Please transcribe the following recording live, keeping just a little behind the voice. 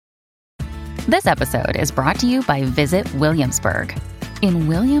This episode is brought to you by Visit Williamsburg. In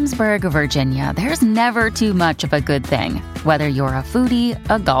Williamsburg, Virginia, there's never too much of a good thing. Whether you're a foodie,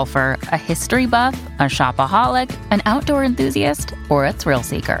 a golfer, a history buff, a shopaholic, an outdoor enthusiast, or a thrill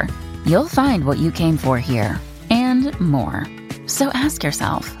seeker, you'll find what you came for here and more. So ask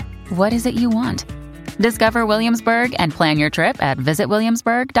yourself, what is it you want? Discover Williamsburg and plan your trip at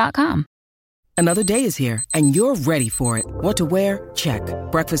visitwilliamsburg.com. Another day is here, and you're ready for it. What to wear? Check.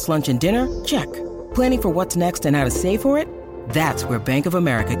 Breakfast, lunch, and dinner? Check. Planning for what's next and how to save for it? That's where Bank of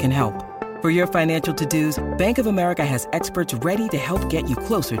America can help. For your financial to-dos, Bank of America has experts ready to help get you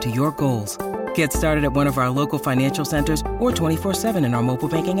closer to your goals. Get started at one of our local financial centers or 24/7 in our mobile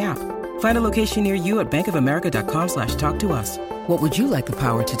banking app. Find a location near you at bankofamerica.com/talktous. What would you like the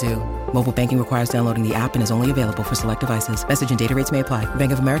power to do? Mobile banking requires downloading the app and is only available for select devices. Message and data rates may apply.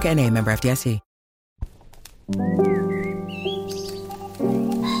 Bank of America N.A., member FDIC.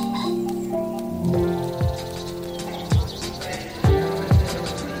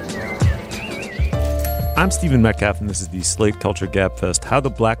 I'm Stephen Metcalf, and this is the Slate Culture Gabfest, How the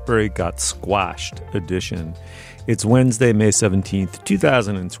BlackBerry Got Squashed edition. It's Wednesday, May 17th,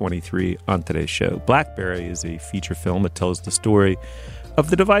 2023. On today's show, BlackBerry is a feature film that tells the story of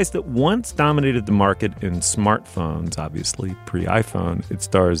the device that once dominated the market in smartphones, obviously pre-iPhone. It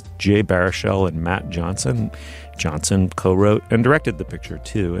stars Jay Baruchel and Matt Johnson. Johnson co-wrote and directed the picture,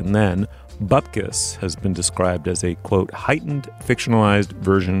 too. And then Bupkis has been described as a, quote, heightened, fictionalized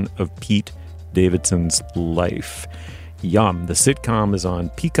version of Pete Davidson's life. Yum. The sitcom is on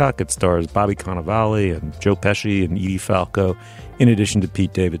Peacock. It stars Bobby Cannavale and Joe Pesci and Edie Falco, in addition to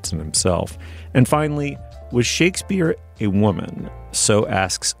Pete Davidson himself. And finally, was Shakespeare a woman? So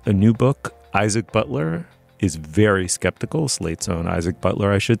asks a new book. Isaac Butler is very skeptical. Slate's own Isaac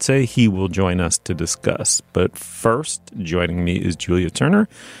Butler, I should say. He will join us to discuss. But first, joining me is Julia Turner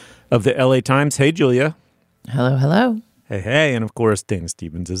of the LA Times. Hey, Julia. Hello, hello. Hey. And of course, Dana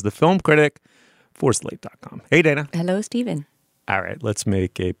Stevens is the film critic for Slate.com. Hey, Dana. Hello, Stephen. All right, let's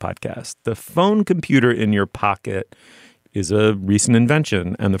make a podcast. The phone computer in your pocket is a recent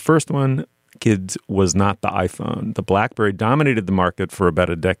invention. And the first one, kids, was not the iPhone. The BlackBerry dominated the market for about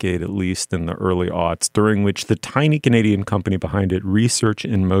a decade, at least in the early aughts, during which the tiny Canadian company behind it, Research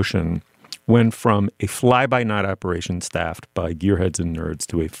in Motion, went from a fly-by-night operation staffed by gearheads and nerds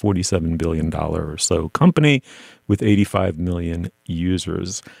to a $47 billion or so company with 85 million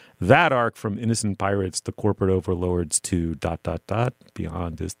users. That arc from innocent pirates to corporate overlords to ...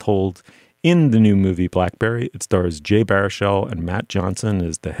 beyond is told in the new movie BlackBerry. It stars Jay Baruchel and Matt Johnson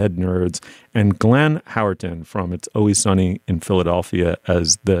as the head nerds, and Glenn Howerton from It's Always Sunny in Philadelphia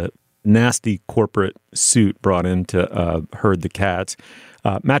as the nasty corporate suit brought in to herd the cats.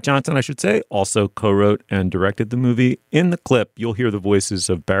 Matt Johnson, I should say, also co-wrote and directed the movie. In the clip, you'll hear the voices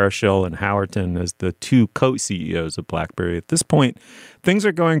of Baruchel and Howerton as the two co-CEOs of BlackBerry. At this point, things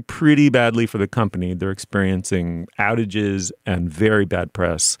are going pretty badly for the company. They're experiencing outages and very bad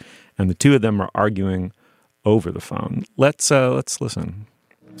press, and the two of them are arguing over the phone. Let's listen.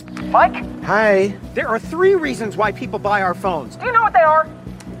 Mike? Hi. There are 3 reasons why people buy our phones. Do you know what they are?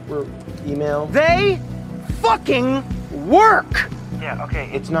 Email. They fucking work! Yeah, okay,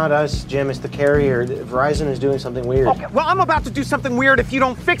 it's not us, Jim, it's the carrier. Verizon is doing something weird. Okay, well, I'm about to do something weird if you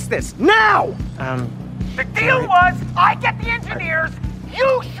don't fix this. Now! The deal was, I get the engineers,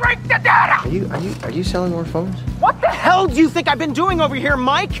 you shrink the data! Are you selling more phones? What the hell do you think I've been doing over here,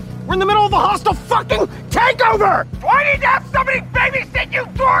 Mike? We're in the middle of a hostile fucking takeover! Do I need to have somebody babysit you,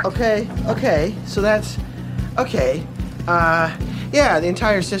 dork? Okay, so that's... Okay, yeah, the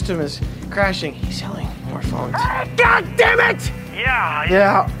entire system is crashing. He's selling more phones. God damn it!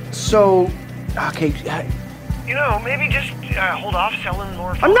 Yeah, so... Okay, you know, maybe just hold off selling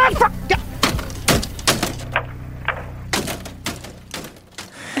more phones. I'm not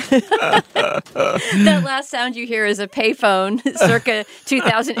That last sound you hear is a payphone circa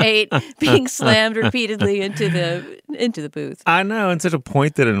 2008 being slammed repeatedly into the booth. I know, and such a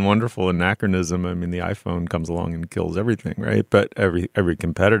pointed and wonderful anachronism. I mean, the iPhone comes along and kills everything, right? But every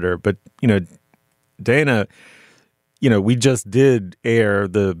competitor. But, you know, Dana, you know, we just did air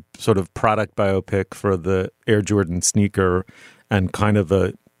the sort of product biopic for the Air Jordan sneaker and kind of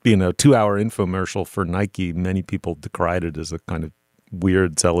a, 2-hour infomercial for Nike. Many people decried it as a kind of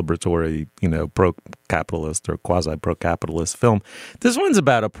weird celebratory, pro-capitalist or quasi-pro-capitalist film. This one's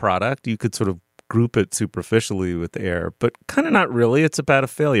about a product. You could sort of group it superficially with Air, but kind of not really. It's about a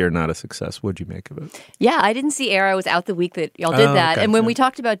failure, not a success. What'd you make of it? Yeah, I didn't see Air. I was out the week that y'all did that. Okay, and when we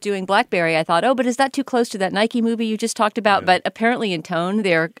talked about doing BlackBerry, I thought, but is that too close to that Nike movie you just talked about? Yeah. But apparently in tone,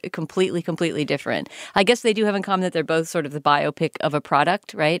 they're completely, completely different. I guess they do have in common that they're both sort of the biopic of a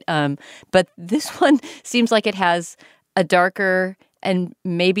product, right? But this one seems like it has a darker and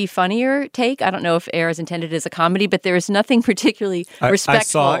maybe funnier take. I don't know if Air is intended as a comedy, but there is nothing particularly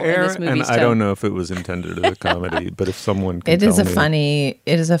respectful I saw Air, in this movie's and I don't know if it was intended as a comedy, but if someone can it is me.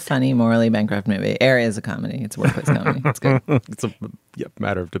 It is a funny, morally bankrupt movie. Air is a comedy. It's a workplace comedy. It's good. It's a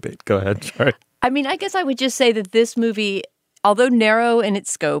matter of debate. Go ahead. Sorry. I mean, I guess I would just say that this movie, although narrow in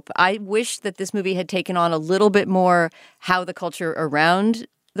its scope, I wish that this movie had taken on a little bit more how the culture around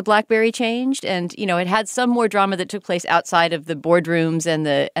the BlackBerry changed, and it had some more drama that took place outside of the boardrooms and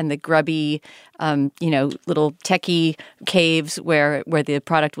the grubby, little techie caves where the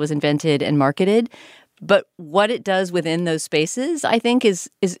product was invented and marketed. But what it does within those spaces, I think, is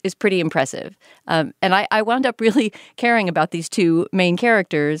pretty impressive. And I wound up really caring about these two main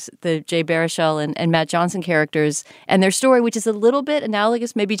characters, the Jay Baruchel and Matt Johnson characters, and their story, which is a little bit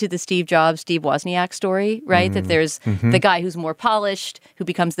analogous maybe to the Steve Jobs, Steve Wozniak story, right? That there's the guy who's more polished, who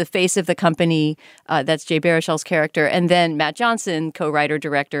becomes the face of the company. That's Jay Baruchel's character. And then Matt Johnson, co-writer,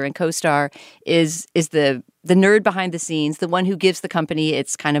 director, and co-star, is the nerd behind the scenes, the one who gives the company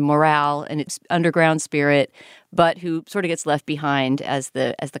its kind of morale and its underground spirit, but who sort of gets left behind as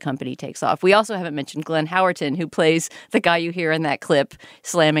the company takes off. We also haven't mentioned Glenn Howerton, who plays the guy you hear in that clip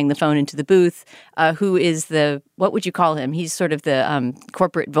slamming the phone into the booth, who is what would you call him? He's sort of the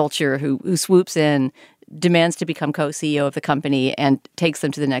corporate vulture who swoops in, demands to become co-CEO of the company, and takes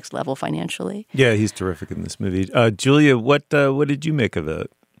them to the next level financially. Yeah, he's terrific in this movie. Julia, what did you make of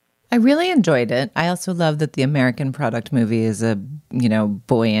it? I really enjoyed it. I also love that the American product movie is a,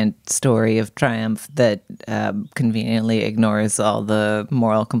 buoyant story of triumph that conveniently ignores all the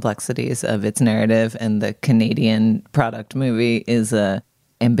moral complexities of its narrative. And the Canadian product movie is a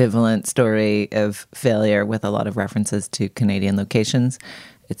ambivalent story of failure with a lot of references to Canadian locations.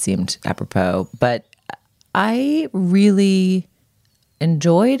 It seemed apropos. But I really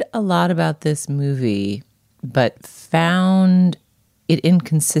enjoyed a lot about this movie, but found it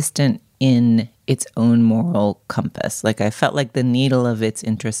inconsistent in its own moral compass. Like, I felt like the needle of its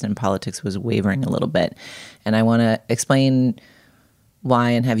interest in politics was wavering a little bit. And I want to explain why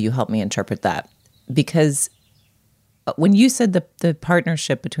and have you help me interpret that. Because when you said the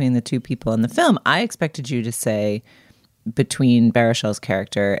partnership between the two people in the film, I expected you to say between Baruchel's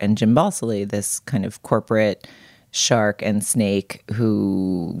character and Jim Balsillie, this kind of corporate shark and snake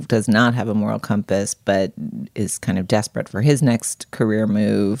who does not have a moral compass but is kind of desperate for his next career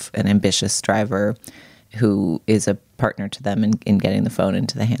move, an ambitious striver who is a partner to them in getting the phone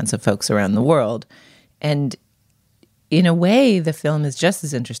into the hands of folks around the world. And in a way, the film is just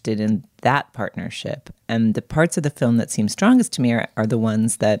as interested in that partnership. And the parts of the film that seem strongest to me are the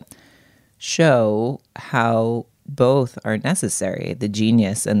ones that show how both are necessary, the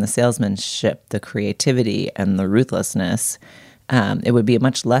genius and the salesmanship, the creativity and the ruthlessness. It would be a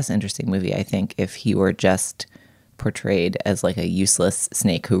much less interesting movie, I think, if he were just portrayed as like a useless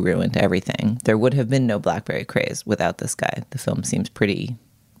snake who ruined everything. There would have been no BlackBerry craze without this guy. The film seems pretty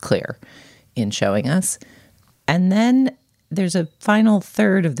clear in showing us. And then there's a final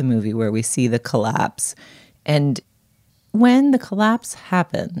third of the movie where we see the collapse. And when the collapse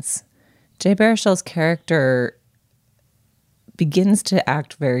happens, Jay Baruchel's character begins to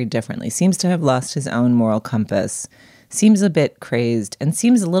act very differently, seems to have lost his own moral compass, seems a bit crazed, and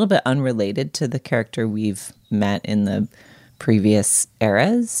seems a little bit unrelated to the character we've met in the previous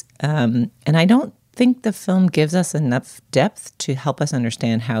eras. And I don't think the film gives us enough depth to help us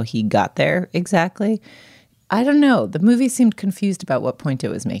understand how he got there exactly. I don't know. The movie seemed confused about what point it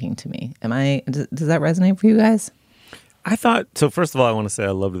was making to me. Does that resonate for you guys? I thought, so first of all, I want to say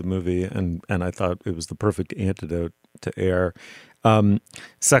I loved the movie, and I thought it was the perfect antidote to Air.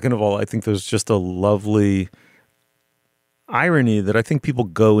 Second of all, I think there's just a lovely irony that I think people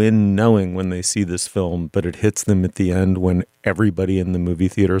go in knowing when they see this film, but it hits them at the end when everybody in the movie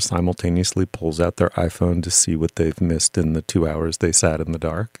theater simultaneously pulls out their iPhone to see what they've missed in the 2 hours they sat in the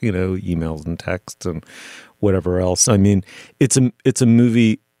dark, emails and texts and whatever else. I mean, it's a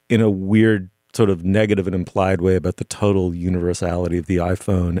movie in a weird sort of negative and implied way about the total universality of the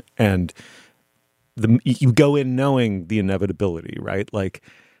iPhone, and you go in knowing the inevitability, right? Like,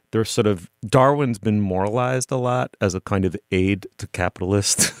 there's sort of, Darwin's been moralized a lot as a kind of aid to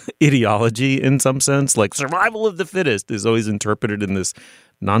capitalist ideology in some sense. Like, survival of the fittest is always interpreted in this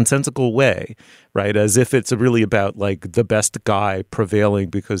nonsensical way, right? As if it's really about like the best guy prevailing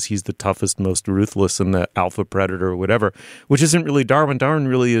because he's the toughest, most ruthless and the alpha predator or whatever, which isn't really Darwin. Darwin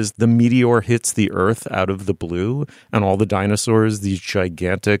really is the meteor hits the earth out of the blue and all the dinosaurs, these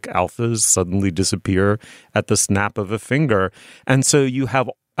gigantic alphas, suddenly disappear at the snap of a finger. And so you have,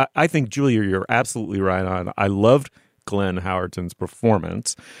 I think, Julia, you're absolutely right on. I loved Glenn Howerton's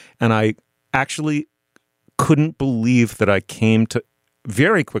performance, and I actually couldn't believe that I came to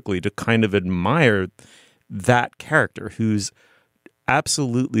very quickly to kind of admire that character who's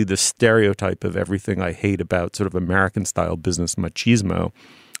absolutely the stereotype of everything I hate about sort of American style business machismo.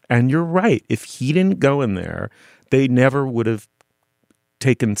 And you're right. If he didn't go in there, they never would have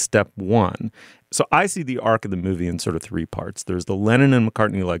taken step one. So I see the arc of the movie in sort of three parts. There's the Lennon and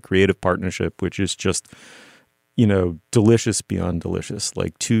McCartney like creative partnership, which is just, you know, delicious beyond delicious,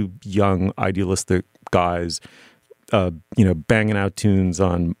 like two young idealistic guys, you know, banging out tunes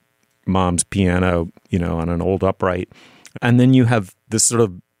on mom's piano, you know, on an old upright. And then you have this sort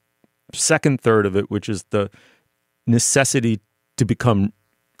of second third of it, which is the necessity to become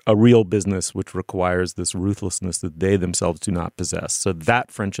a real business, which requires this ruthlessness that they themselves do not possess. So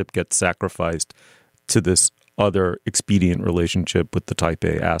that friendship gets sacrificed to this other expedient relationship with the type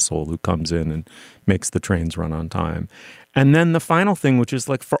A asshole who comes in and makes the trains run on time. And then the final thing, which is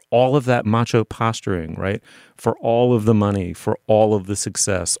like for all of that macho posturing, right? For all of the money, for all of the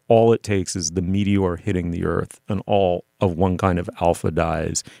success, all it takes is the meteor hitting the earth and all of one kind of alpha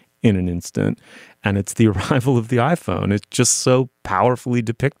dies in an instant. And it's the arrival of the iPhone. It's just so powerfully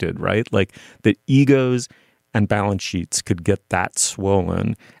depicted, right? Like that egos and balance sheets could get that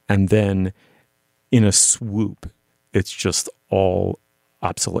swollen. And then in a swoop, it's just all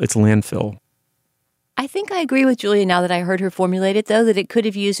obsolete. It's landfill. I think I agree with Julia now that I heard her formulate it, though, that it could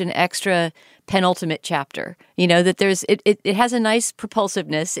have used an extra penultimate chapter. You know, that there's it has a nice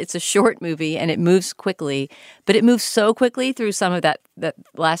propulsiveness. It's a short movie and it moves quickly, but it moves so quickly through some of that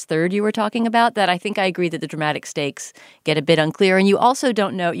last third you were talking about that I think I agree that the dramatic stakes get a bit unclear. And you also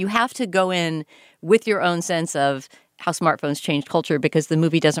don't know, you have to go in with your own sense of how smartphones changed culture, because the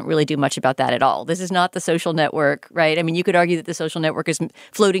movie doesn't really do much about that at all. This is not The Social Network, right? I mean, you could argue that The Social Network is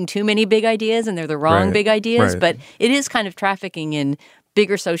floating too many big ideas and they're the wrong big ideas, but it is kind of trafficking in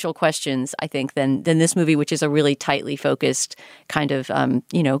bigger social questions, I think, than this movie, which is a really tightly focused kind of,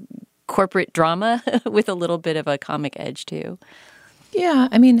 you know, corporate drama with a little bit of a comic edge too. Yeah,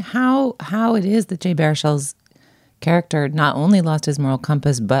 I mean, how it is that Jay Baruchel's character not only lost his moral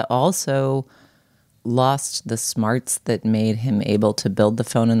compass, but also lost the smarts that made him able to build the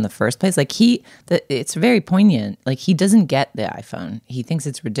phone in the first place. Like it's very poignant. Like he doesn't get the iPhone. He thinks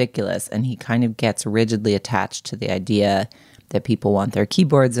it's ridiculous, and he kind of gets rigidly attached to the idea that people want their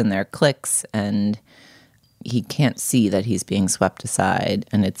keyboards and their clicks, and he can't see that he's being swept aside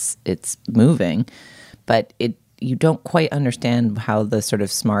and it's moving. But you don't quite understand how the sort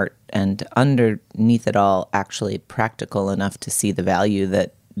of smart and underneath it all actually practical enough to see the value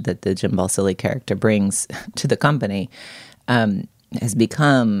that the Jim Balsillie character brings to the company has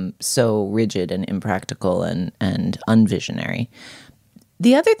become so rigid and impractical and unvisionary.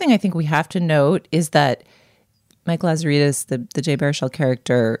 The other thing I think we have to note is that Mike Lazaridis, the Jay Baruchel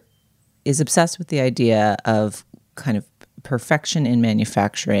character, is obsessed with the idea of kind of perfection in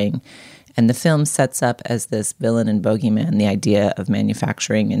manufacturing. And the film sets up as this villain and bogeyman the idea of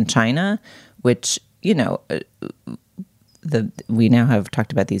manufacturing in China, which, you know, we now have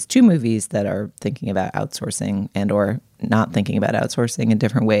talked about these two movies that are thinking about outsourcing and or not thinking about outsourcing in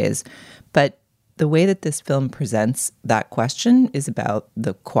different ways. But the way that this film presents that question is about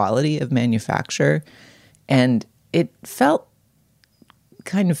the quality of manufacture. And it felt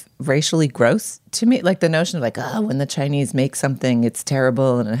kind of racially gross to me. Like the notion of like, oh, when the Chinese make something, it's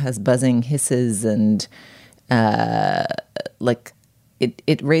terrible and it has buzzing hisses and like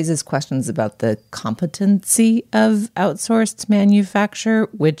it raises questions about the competency of outsourced manufacture,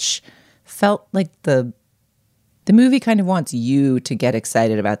 which felt like the movie kind of wants you to get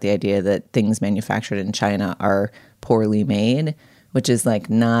excited about the idea that things manufactured in China are poorly made, which is like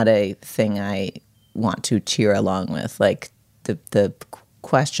not a thing I want to cheer along with. Like the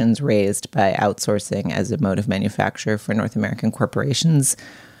questions raised by outsourcing as a mode of manufacture for North American corporations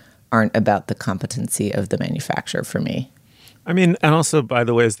aren't about the competency of the manufacturer for me. I mean, and also, by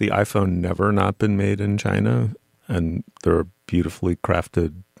the way, has the iPhone never not been made in China? And they're beautifully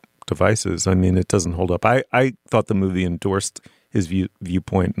crafted devices. I mean, it doesn't hold up. I thought the movie endorsed his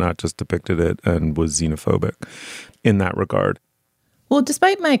viewpoint, not just depicted it, and was xenophobic in that regard. Well,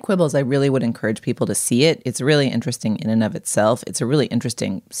 despite my quibbles, I really would encourage people to see it. It's really interesting in and of itself. It's a really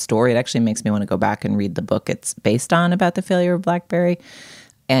interesting story. It actually makes me want to go back and read the book it's based on about the failure of BlackBerry.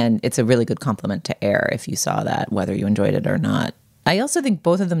 And it's a really good compliment to Air if you saw that, whether you enjoyed it or not. I also think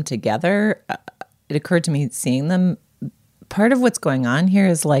both of them together, it occurred to me seeing them, part of what's going on here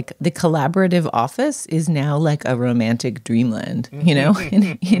is like the collaborative office is now like a romantic dreamland, you know,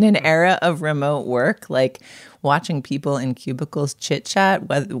 in an era of remote work, like watching people in cubicles chit chat,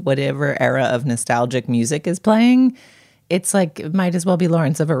 whatever era of nostalgic music is playing. It's like it might as well be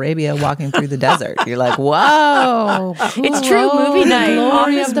Lawrence of Arabia walking through the desert. You're like, whoa, it's true. Movie night,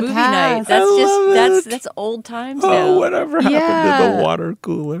 office movie night. That's old times now. Whatever happened to the water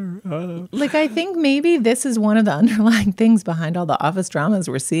cooler? Like, I think maybe this is one of the underlying things behind all the office dramas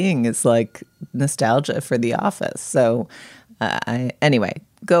we're seeing is like nostalgia for The Office. So, anyway,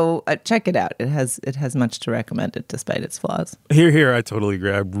 go check it out. It has much to recommend it, despite its flaws. Here, I totally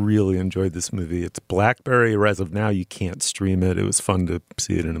agree. I really enjoyed this movie. It's BlackBerry. As of now, you can't stream it. It was fun to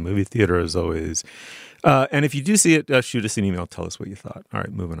see it in a movie theater, as always. And if you do see it, shoot us an email. Tell us what you thought. All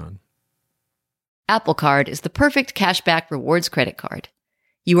right, moving on. Apple Card is the perfect cashback rewards credit card.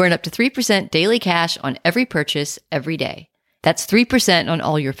 You earn up to 3% daily cash on every purchase every day. That's 3% on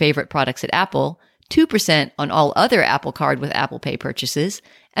all your favorite products at Apple, 2% on all other Apple Card with Apple Pay purchases,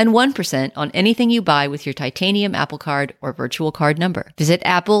 and 1% on anything you buy with your titanium Apple Card or virtual card number. Visit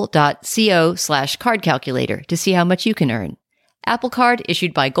apple.co/card calculator to see how much you can earn. Apple Card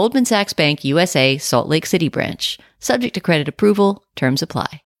issued by Goldman Sachs Bank USA, Salt Lake City branch. Subject to credit approval. Terms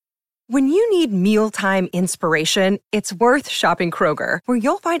apply. When you need mealtime inspiration, it's worth shopping Kroger, where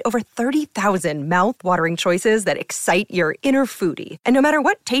you'll find over 30,000 mouth-watering choices that excite your inner foodie. And no matter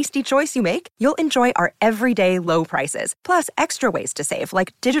what tasty choice you make, you'll enjoy our everyday low prices, plus extra ways to save,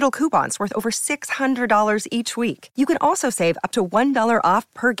 like digital coupons worth over $600 each week. You can also save up to $1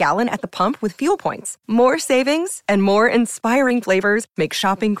 off per gallon at the pump with fuel points. More savings and more inspiring flavors make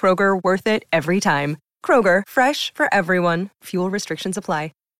shopping Kroger worth it every time. Kroger, fresh for everyone. Fuel restrictions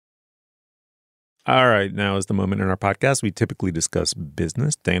apply. All right, now is the moment in our podcast we typically discuss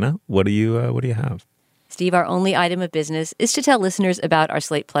business. Dana, what do you have? Steve, our only item of business is to tell listeners about our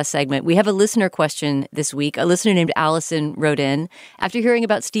Slate Plus segment. We have a listener question this week. A listener named Allison wrote in after hearing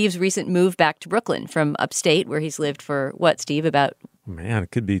about Steve's recent move back to Brooklyn from upstate, where he's lived for what, Steve, about... Man,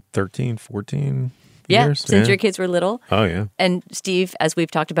 it could be 13, 14 Yeah, years. since your kids were little. Oh, yeah. And Steve, as we've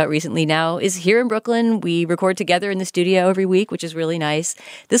talked about recently now, is here in Brooklyn. We record together in the studio every week, which is really nice.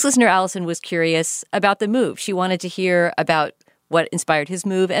 This listener, Allison, was curious about the move. She wanted to hear about what inspired his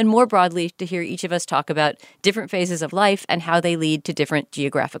move, and more broadly, to hear each of us talk about different phases of life and how they lead to different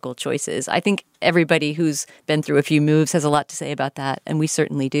geographical choices. I think everybody who's been through a few moves has a lot to say about that, and we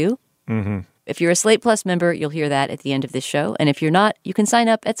certainly do. Mm-hmm. If you're a Slate Plus member, you'll hear that at the end of this show. And if you're not, you can sign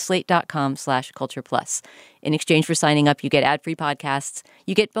up at slate.com/cultureplus. In exchange for signing up, you get ad-free podcasts,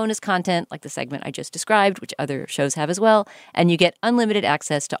 you get bonus content like the segment I just described, which other shows have as well, and you get unlimited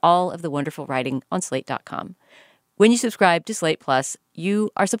access to all of the wonderful writing on slate.com. When you subscribe to Slate Plus,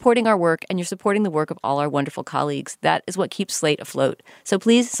 you are supporting our work and you're supporting the work of all our wonderful colleagues. That is what keeps Slate afloat. So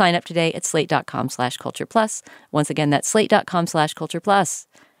please sign up today at slate.com/cultureplus. Once again, that's slate.com/cultureplus.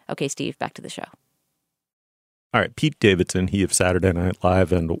 Okay, Steve, back to the show. All right, Pete Davidson, he of Saturday Night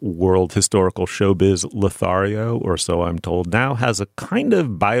Live and World Historical Showbiz Lothario, or so I'm told, now has a kind of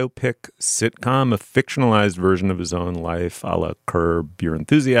biopic sitcom, a fictionalized version of his own life, a la Curb Your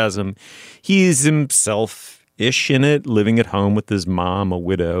Enthusiasm. He's himself-ish in it, living at home with his mom, a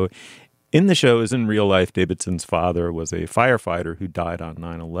widow. In the show, as in real life, Davidson's father was a firefighter who died on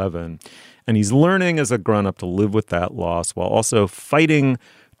 9/11. And he's learning as a grown-up to live with that loss while also fighting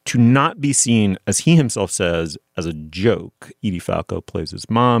to not be seen, as he himself says, as a joke. Edie Falco plays his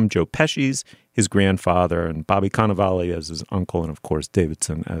mom, Joe Pesci's his grandfather, and Bobby Cannavale as his uncle, and of course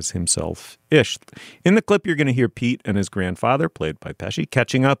Davidson as himself-ish. In the clip, you're going to hear Pete and his grandfather, played by Pesci,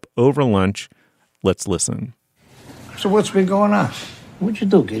 catching up over lunch. Let's listen. So what's been going on? What'd you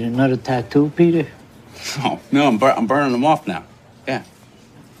do, get another tattoo, Peter? Oh, no, I'm burning them off now. Yeah.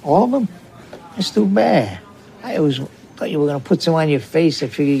 All of them? That's too bad. I always thought you were going to put some on your face. I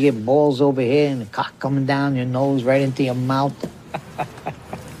figured you get balls over here and a cock coming down your nose right into your mouth.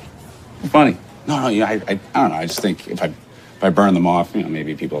 Funny. No, yeah, I don't know. I just think if I burn them off,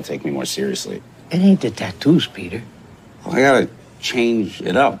 maybe people will take me more seriously. It ain't the tattoos, Peter. Well, I got to change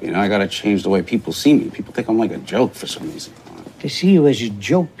it up, I got to change the way people see me. People think I'm like a joke for some reason. They see you as a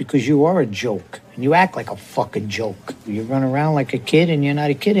joke because you are a joke. And you act like a fucking joke. You run around like a kid and you're not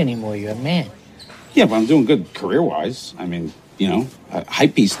a kid anymore. You're a man. Yeah, but I'm doing good career-wise. I mean,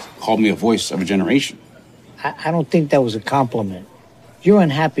 Hypebeast called me a voice of a generation. I don't think that was a compliment. You're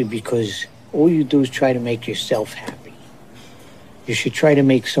unhappy because all you do is try to make yourself happy. You should try to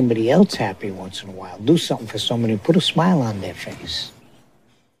make somebody else happy once in a while. Do something for somebody. Put a smile on their face.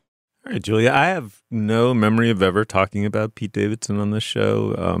 All right, Julia, I have no memory of ever talking about Pete Davidson on this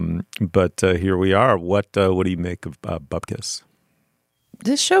show, but here we are. What do you make of Bupkis?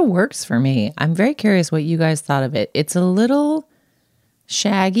 This show works for me. I'm very curious what you guys thought of it. It's a little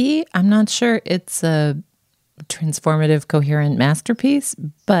shaggy. I'm not sure it's a transformative, coherent masterpiece,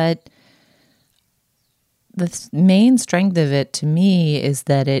 but the main strength of it to me is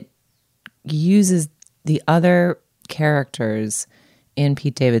that it uses the other characters in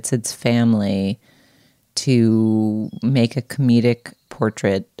Pete Davidson's family to make a comedic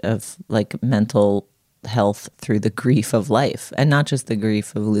portrait of like mental health through the grief of life, and not just the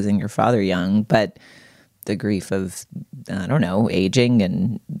grief of losing your father young, but the grief of, I don't know, aging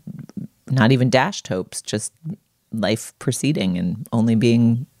and not even dashed hopes, just life proceeding and only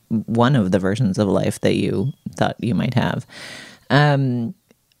being one of the versions of life that you thought you might have.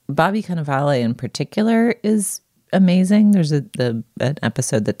 Bobby Cannavale in particular is amazing. There's an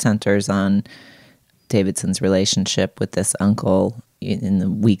episode that centers on Davidson's relationship with this uncle in the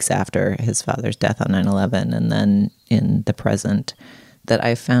weeks after his father's death on 9/11, and then in the present, that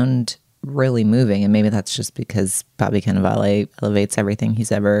I found really moving. And maybe that's just because Bobby Cannavale elevates everything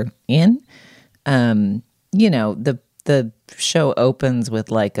he's ever in. The show opens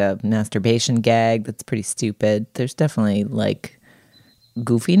with like a masturbation gag that's pretty stupid. There's definitely like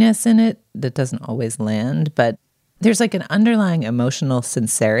goofiness in it that doesn't always land, but there's like an underlying emotional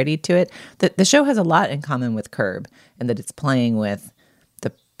sincerity to it. The show has a lot in common with Curb, and that it's playing with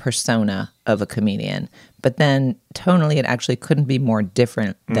the persona of a comedian. But then tonally, it actually couldn't be more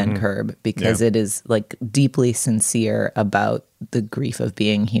different than Curb, because it is like deeply sincere about the grief of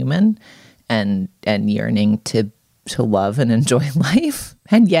being human and yearning to love and enjoy life.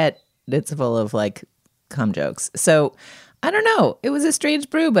 And yet it's full of like cum jokes. So I don't know. It was a strange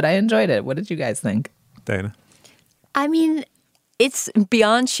brew, but I enjoyed it. What did you guys think? Dana? I mean, it's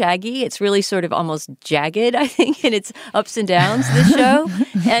beyond shaggy. It's really sort of almost jagged, I think, in its ups and downs, this show.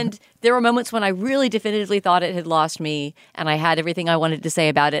 And there were moments when I really definitively thought it had lost me and I had everything I wanted to say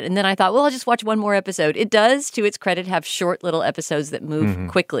about it. And then I thought, well, I'll just watch one more episode. It does, to its credit, have short little episodes that move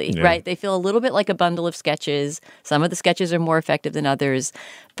quickly, right? They feel a little bit like a bundle of sketches. Some of the sketches are more effective than others.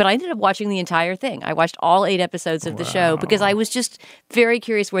 But I ended up watching the entire thing. I watched all 8 episodes of the show because I was just very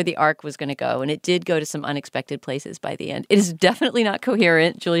curious where the arc was going to go. And it did go to some unexpected places by the end. It is definitely not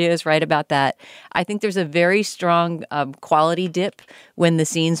coherent. Julia is right about that. I think there's a very strong quality dip when the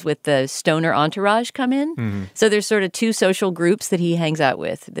scenes with the stoner entourage come in. So there's sort of 2 social groups that he hangs out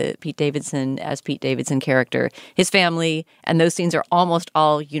with, the Pete Davidson character, his family, and those scenes are almost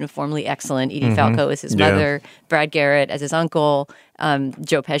all uniformly excellent. Edie Falco as his mother, Brad Garrett as his uncle,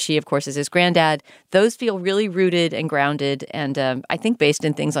 Joe Pesci, of course, as his granddad. Those feel really rooted and grounded, and I think based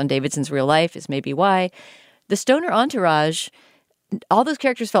in things on Davidson's real life is maybe why. The stoner entourage, all those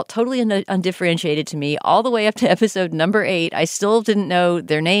characters felt totally undifferentiated to me all the way up to episode number 8. I still didn't know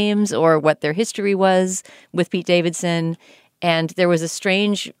their names or what their history was with Pete Davidson. And there was a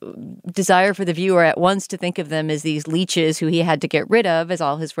strange desire for the viewer at once to think of them as these leeches who he had to get rid of, as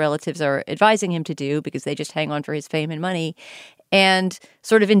all his relatives are advising him to do because they just hang on for his fame and money. And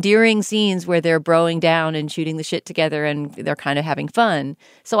sort of endearing scenes where they're broing down and shooting the shit together and they're kind of having fun.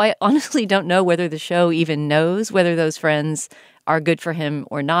 So I honestly don't know whether the show even knows whether those friends are good for him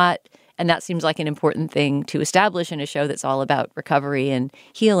or not. And that seems like an important thing to establish in a show that's all about recovery and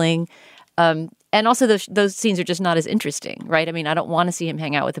healing. And also those scenes are just not as interesting, right? I mean, I don't want to see him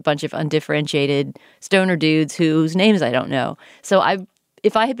hang out with a bunch of undifferentiated stoner dudes whose names I don't know. So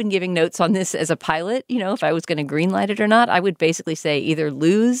if I had been giving notes on this as a pilot, if I was going to greenlight it or not, I would basically say either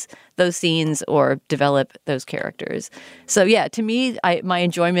lose those scenes or develop those characters. So yeah, to me, my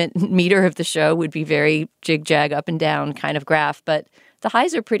enjoyment meter of the show would be very jig-jag, up and down kind of graph, but the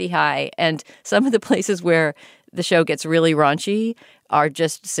highs are pretty high. And some of the places where the show gets really raunchy are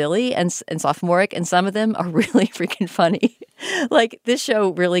just silly and sophomoric, and some of them are really freaking funny. Like, this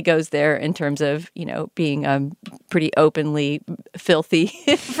show really goes there in terms of, being pretty openly filthy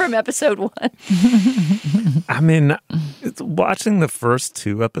from episode 1. I mean, watching the first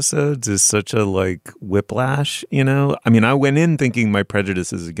 2 episodes is such a, whiplash, I mean, I went in thinking my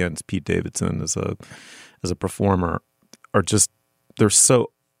prejudices against Pete Davidson as a performer are just,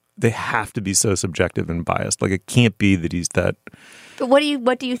 they have to be so subjective and biased. Like, it can't be that he's that. But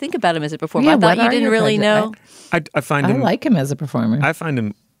what do you think about him as a performer? I thought you didn't really know. I find him. I like him as a performer. I find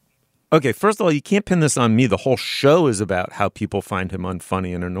him. Okay, first of all, you can't pin this on me. The whole show is about how people find him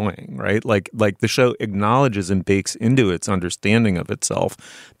unfunny and annoying, right? Like the show acknowledges and bakes into its understanding of itself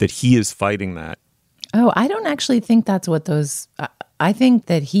that he is fighting that. Oh, I don't actually think that's what those. I think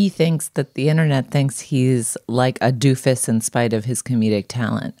that he thinks that the internet thinks he's like a doofus in spite of his comedic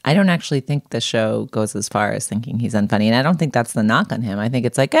talent. I don't actually think the show goes as far as thinking he's unfunny. And I don't think that's the knock on him. I think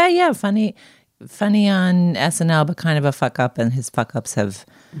it's like, yeah, funny on SNL, but kind of a fuck up. And his fuck ups have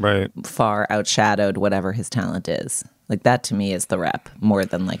far outshadowed whatever his talent is. Like that to me is the rep more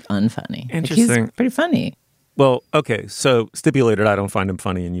than like unfunny. Interesting. Like, he's pretty funny. Well, okay, so stipulated I don't find him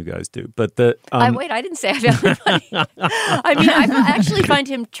funny and you guys do. But wait, I didn't say I found him funny. I mean, I actually find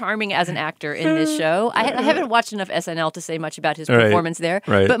him charming as an actor in this show. I haven't watched enough SNL to say much about his performance there.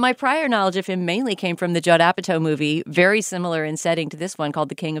 Right. But my prior knowledge of him mainly came from the Judd Apatow movie, very similar in setting to this one, called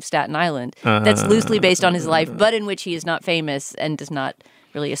The King of Staten Island. That's loosely based on his life, but in which he is not famous and does not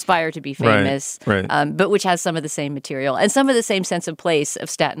really aspire to be famous, but which has some of the same material and some of the same sense of place of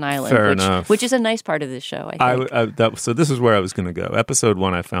Staten Island, which is a nice part of this show, I think. So this is where I was going to go. Episode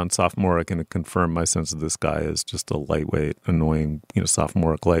 1, I found sophomoric, and it confirmed my sense of this guy as just a lightweight, annoying,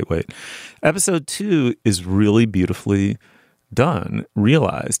 sophomoric lightweight. Episode 2 is really beautifully done,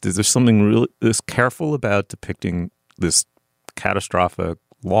 realized. Is there something really careful about depicting this catastrophic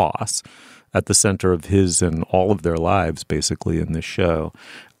loss at the center of his and all of their lives, basically, in this show.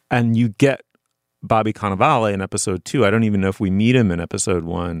 And you get Bobby Cannavale in episode 2. I don't even know if we meet him in episode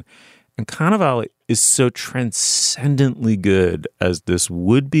 1. And Cannavale is so transcendently good as this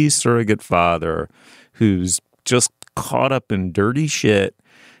would-be surrogate father who's just caught up in dirty shit,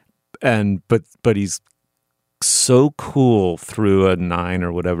 but he's so cool through a 9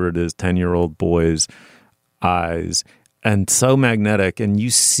 or whatever it is, 10-year-old boy's eyes. And so magnetic, and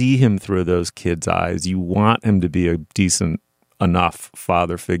you see him through those kids' eyes. You want him to be a decent enough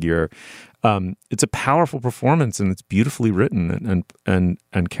father figure. It's a powerful performance, and it's beautifully written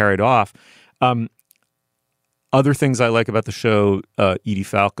and carried off. Other things I like about the show, Edie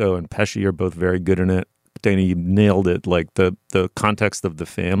Falco and Pesci are both very good in it. Dana, you nailed it. Like the context of the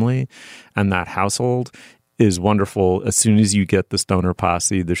family and that household is wonderful. As soon as you get the stoner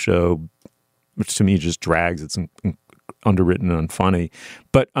posse, the show, which to me just drags. It's underwritten and unfunny.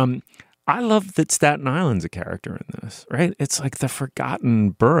 But I love that Staten Island's a character in this, right? It's like the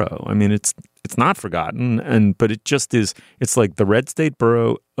forgotten borough. I mean, it's not forgotten, but it just is. It's like the red state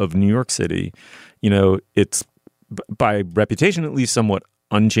borough of New York City. It's by reputation at least somewhat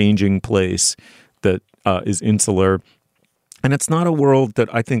unchanging place that is insular. And it's not a world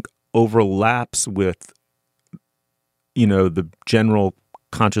that I think overlaps with, the general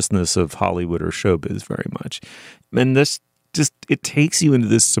consciousness of Hollywood or showbiz very much. And this just, it takes you into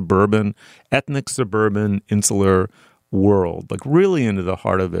this ethnic suburban, insular world, like really into the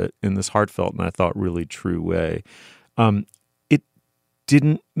heart of it in this heartfelt and I thought really true way. It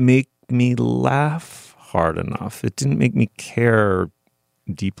didn't make me laugh hard enough. It didn't make me care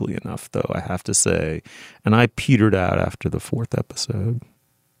deeply enough, though, I have to say. And I petered out after the 4th episode.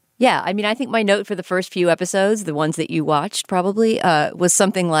 Yeah, I mean, I think my note for the first few episodes, the ones that you watched probably, was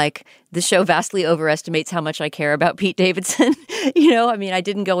something like, the show vastly overestimates how much I care about Pete Davidson. I mean, I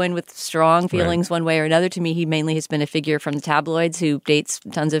didn't go in with strong feelings one way or another. To me, he mainly has been a figure from the tabloids who dates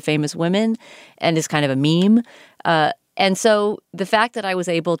tons of famous women and is kind of a meme. And so the fact that I was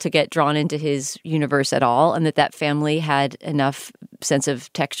able to get drawn into his universe at all and that family had enough sense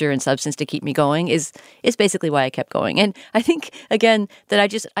of texture and substance to keep me going is basically why I kept going. And I think, again,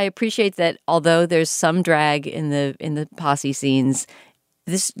 that I appreciate that although there's some drag in the posse scenes,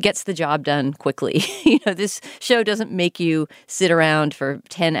 this gets the job done quickly. This show doesn't make you sit around for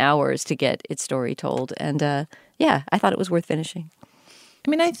 10 hours to get its story told. And I thought it was worth finishing. I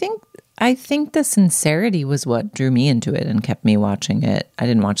mean, I think the sincerity was what drew me into it and kept me watching it. I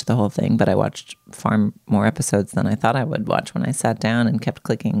didn't watch the whole thing, but I watched far more episodes than I thought I would watch when I sat down and kept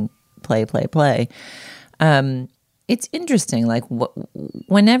clicking play. It's interesting, like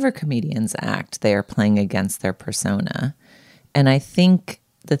whenever comedians act, they are playing against their persona. And I think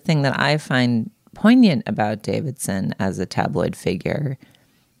the thing that I find poignant about Davidson as a tabloid figure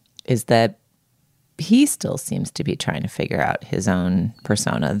is that he still seems to be trying to figure out his own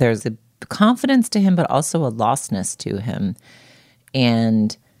persona. There's a confidence to him, but also a lostness to him.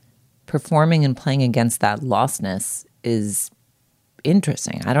 And performing and playing against that lostness is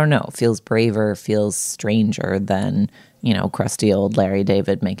interesting. I don't know. Feels braver, feels stranger than, crusty old Larry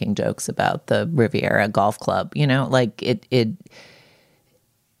David making jokes about the Riviera Golf Club. Like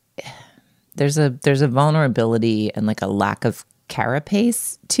there's a vulnerability and like a lack of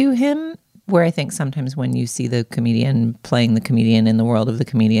carapace to him, where I think sometimes when you see the comedian playing the comedian in the world of the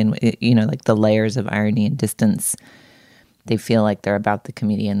comedian, like the layers of irony and distance, they feel like they're about the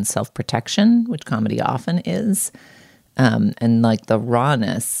comedian's self-protection, which comedy often is. And like the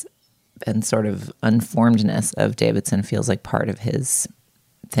rawness and sort of unformedness of Davidson feels like part of his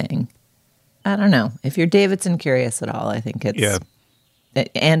thing. I don't know. If you're Davidson curious at all, I think it's... Yeah.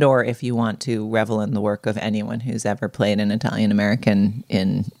 And or if you want to revel in the work of anyone who's ever played an Italian-American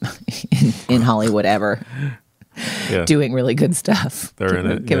in Hollywood ever, doing really good stuff. They're in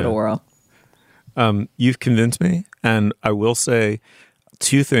it. Give it a whirl. You've convinced me. And I will say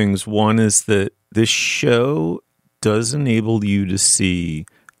two things. One is that this show does enable you to see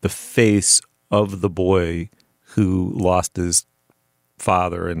the face of the boy who lost his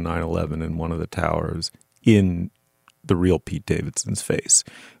father in 9/11 in one of the towers in the real Pete Davidson's face,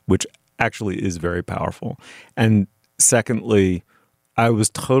 which actually is very powerful. And secondly, I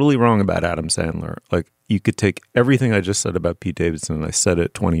was totally wrong about Adam Sandler. Like, you could take everything I just said about Pete Davidson, and I said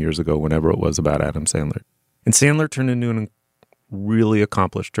it 20 years ago, whenever it was about Adam Sandler. And Sandler turned into a really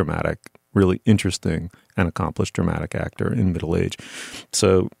accomplished dramatic, really interesting and accomplished dramatic actor in middle age.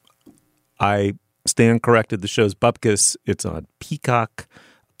 So I stand corrected. The show's Bupkis. It's on Peacock.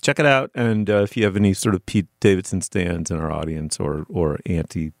 Check it out. And if you have any sort of Pete Davidson stands in our audience or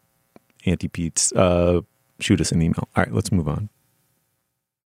anti-Pete's, shoot us an email. All right, let's move on.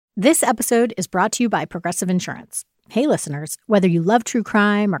 This episode is brought to you by Progressive Insurance. Hey, listeners, whether you love true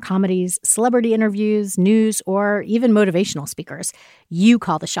crime or comedies, celebrity interviews, news, or even motivational speakers, you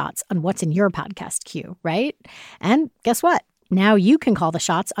call the shots on what's in your podcast queue, right? And guess what? Now you can call the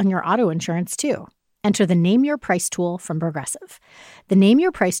shots on your auto insurance, too. Enter the Name Your Price tool from Progressive. The Name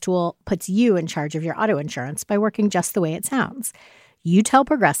Your Price tool puts you in charge of your auto insurance by working just the way it sounds. You tell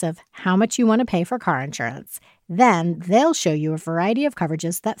Progressive how much you want to pay for car insurance. Then they'll show you a variety of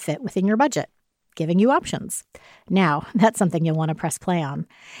coverages that fit within your budget, giving you options. Now, that's something you'll want to press play on.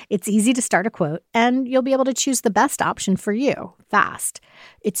 It's easy to start a quote, and you'll be able to choose the best option for you fast.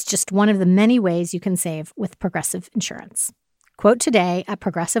 It's just one of the many ways you can save with Progressive Insurance. Quote today at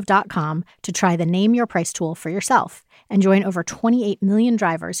Progressive.com to try the Name Your Price tool for yourself and join over 28 million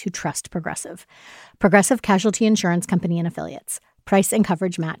drivers who trust Progressive. Progressive Casualty Insurance Company and Affiliates. Price and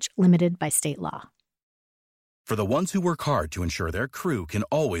coverage match limited by state law. For the ones who work hard to ensure their crew can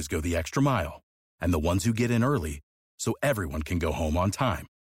always go the extra mile, and the ones who get in early so everyone can go home on time,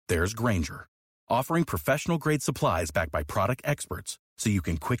 there's Grainger, offering professional-grade supplies backed by product experts so you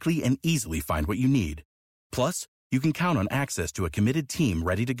can quickly and easily find what you need. Plus, you can count on access to a committed team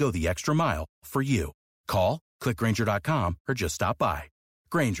ready to go the extra mile for you. Call, click Grainger.com, or just stop by.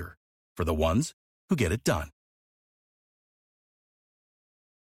 Grainger, for the ones who get it done.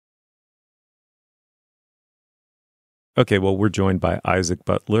 Okay, well, we're joined by Isaac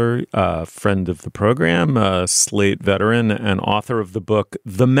Butler, friend of the program, Slate veteran, and author of the book,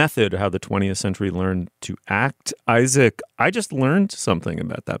 The Method, How the 20th Century Learned to Act. Isaac, I just learned something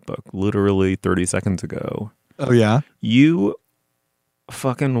about that book literally 30 seconds ago. Oh, yeah? You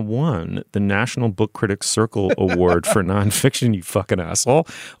fucking won the National Book Critics Circle Award for nonfiction, you fucking asshole.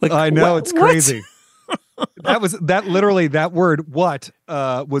 Like, I know, it's crazy. That word, what,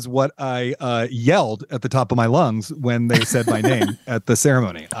 was what I yelled at the top of my lungs when they said my name at the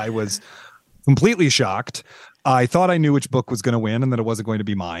ceremony. I was completely shocked. I thought I knew which book was going to win and that it wasn't going to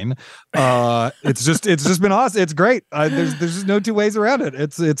be mine. It's just been awesome. It's great. There's just no two ways around it.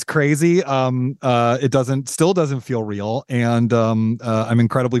 It's crazy. It still doesn't feel real. And I'm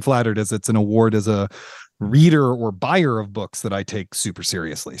incredibly flattered as it's an award as a reader or buyer of books that I take super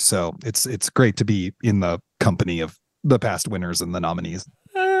seriously. So it's great to be in the company of the past winners and the nominees.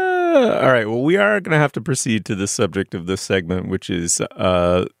 All right. Well, we are going to have to proceed to the subject of this segment, which is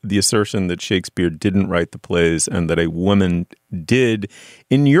the assertion that Shakespeare didn't write the plays and that a woman did.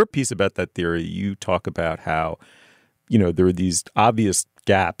 In your piece about that theory, you talk about how, there are these obvious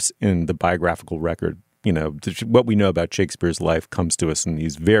gaps in the biographical record. What we know about Shakespeare's life comes to us in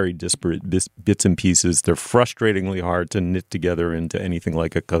these very disparate bits and pieces. They're frustratingly hard to knit together into anything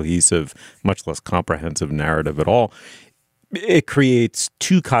like a cohesive, much less comprehensive narrative at all. It creates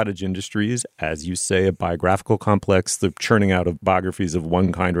two cottage industries, as you say, a biographical complex, the churning out of biographies of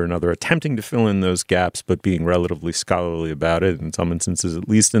one kind or another, attempting to fill in those gaps, but being relatively scholarly about it, in some instances at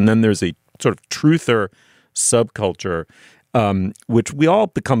least. And then there's a sort of truther subculture, which we all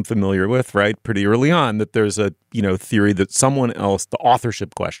become familiar with, right, pretty early on, that there's a, theory that someone else, the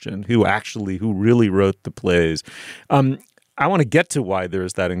authorship question, who really wrote the plays. I want to get to why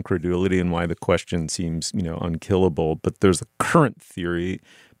there's that incredulity and why the question seems, unkillable. But there's a current theory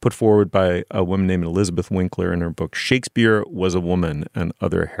put forward by a woman named Elizabeth Winkler in her book, Shakespeare Was a Woman and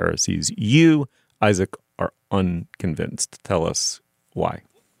Other Heresies. You, Isaac, are unconvinced. Tell us why.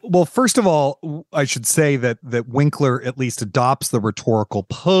 Well, first of all, I should say that Winkler at least adopts the rhetorical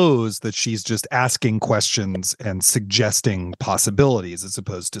pose that she's just asking questions and suggesting possibilities, as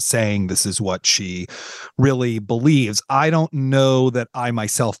opposed to saying this is what she really believes. I don't know that I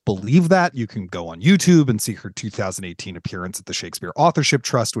myself believe that. You can go on YouTube and see her 2018 appearance at the Shakespeare Authorship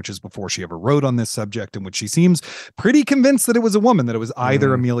Trust, which is before she ever wrote on this subject, in which she seems pretty convinced that it was a woman, that it was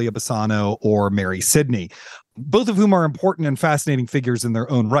either Amelia Bassano or Mary Sidney, both of whom are important and fascinating figures in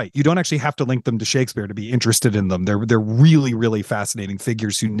their own right. You don't actually have to link them to Shakespeare to be interested in them. They're really, really fascinating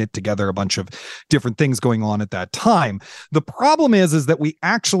figures who knit together a bunch of different things going on at that time. The problem is that we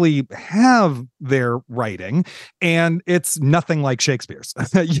actually have their writing, and it's nothing like Shakespeare's.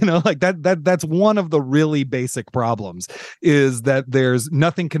 Like that's one of the really basic problems, is that there's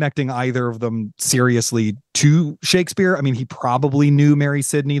nothing connecting either of them seriously to Shakespeare. I mean, he probably knew Mary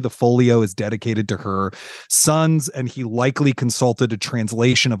Sidney. The folio is dedicated to her sons, and he likely consulted a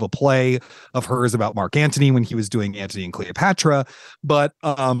translation of a play of hers about Mark Antony when he was doing Antony and Cleopatra. But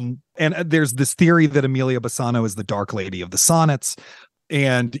and there's this theory that Amelia Bassano is the Dark Lady of the Sonnets.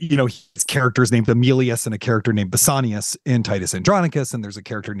 And, his character is named Emilius and a character named Basanius in Titus Andronicus. And there's a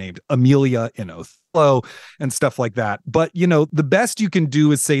character named Amelia in Othello and stuff like that. But, the best you can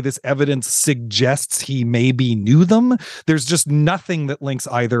do is say this evidence suggests he maybe knew them. There's just nothing that links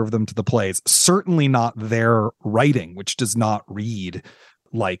either of them to the plays. Certainly not their writing, which does not read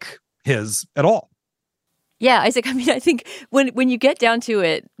like his at all. Yeah, Isaac, I think when you get down to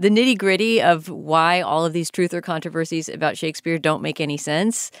it, the nitty-gritty of why all of these truth or controversies about Shakespeare don't make any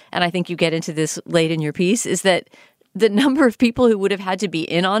sense, and I think you get into this late in your piece, is that the number of people who would have had to be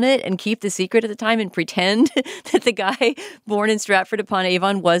in on it and keep the secret at the time and pretend that the guy born in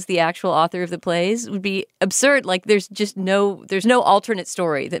Stratford-upon-Avon was the actual author of the plays would be absurd. Like, there's no alternate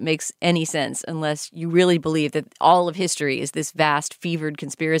story that makes any sense unless you really believe that all of history is this vast, fevered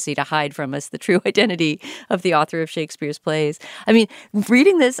conspiracy to hide from us the true identity of the author of Shakespeare's plays. I mean,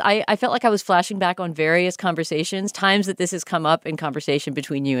 reading this, I felt like I was flashing back on various conversations, times that this has come up in conversation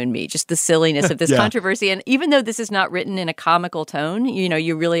between you and me, just the silliness of this controversy. And even though this is not written in a comical tone,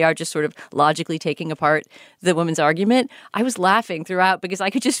 you really are just sort of logically taking apart the woman's argument, I was laughing throughout because I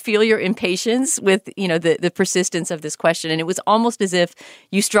could just feel your impatience with, the persistence of this question. And it was almost as if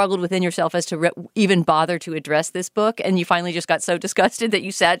you struggled within yourself as to even bother to address this book. And you finally just got so disgusted that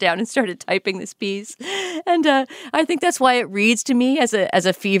you sat down and started typing this piece. And I think that's why it reads to me as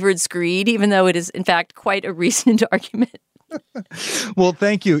a fevered screed, even though it is, in fact, quite a reasoned argument. Well,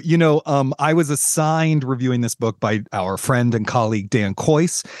 thank you. I was assigned reviewing this book by our friend and colleague, Dan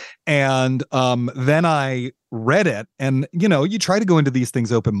Coyce. And then I read it. And, you try to go into these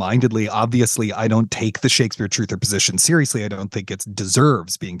things open-mindedly. Obviously, I don't take the Shakespeare truther position seriously. I don't think it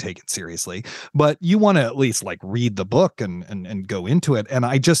deserves being taken seriously. But you want to at least read the book and go into it. And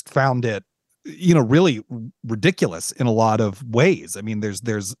I just found it really ridiculous in a lot of ways. I mean,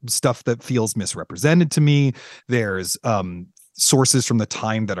 there's stuff that feels misrepresented to me. There's sources from the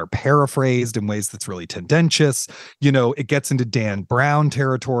time that are paraphrased in ways that's really tendentious. It gets into Dan Brown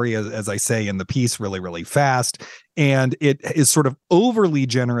territory, as I say in the piece, really, really fast. And it is sort of overly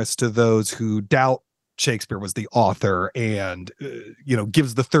generous to those who doubt Shakespeare was the author and,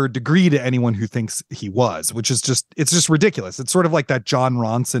 gives the third degree to anyone who thinks he was, which is it's just ridiculous. It's sort of like that John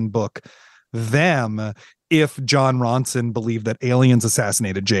Ronson book, Them, if John Ronson believed that aliens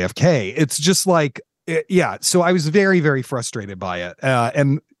assassinated JFK. It's just so I was very, very frustrated by it.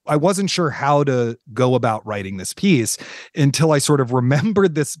 And I wasn't sure how to go about writing this piece until I sort of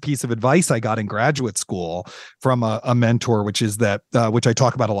remembered this piece of advice I got in graduate school from a mentor, which is that, which I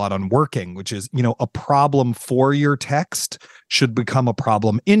talk about a lot on Working, which is, a problem for your text should become a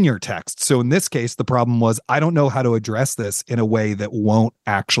problem in your text. So in this case, the problem was, I don't know how to address this in a way that won't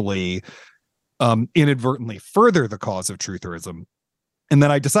actually inadvertently further the cause of trutherism. And then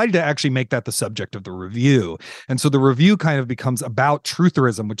I decided to actually make that the subject of the review. And so the review kind of becomes about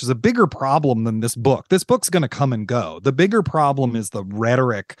trutherism, which is a bigger problem than this book. This book's going to come and go. The bigger problem is the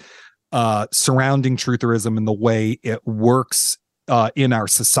rhetoric surrounding trutherism and the way it works in our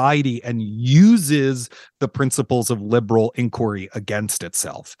society and uses the principles of liberal inquiry against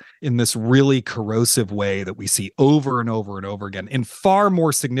itself in this really corrosive way that we see over and over and over again in far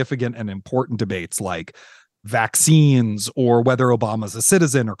more significant and important debates like vaccines or whether Obama's a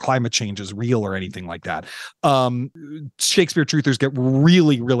citizen or climate change is real or anything like that. Shakespeare truthers get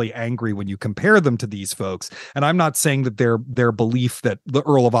really, really angry when you compare them to these folks. And I'm not saying that their belief that the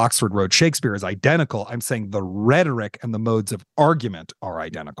Earl of Oxford wrote Shakespeare is identical. I'm saying the rhetoric and the modes of argument are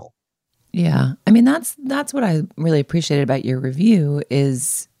identical. Yeah. I mean, that's what I really appreciated about your review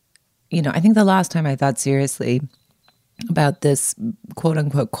is, I think the last time I thought seriously about this quote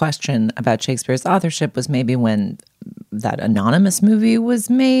unquote question about Shakespeare's authorship was maybe when that Anonymous movie was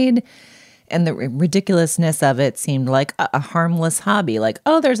made. And the ridiculousness of it seemed like a harmless hobby. Like,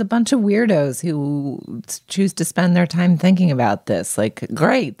 oh, there's a bunch of weirdos who choose to spend their time thinking about this. Like,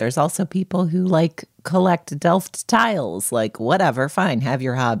 great. There's also people who like collect Delft tiles. Like, whatever, fine, have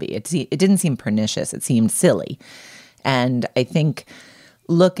your hobby. It didn't seem pernicious. It seemed silly. And I think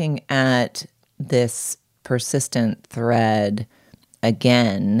looking at this persistent thread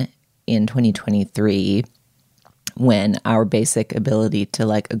again in 2023, when our basic ability to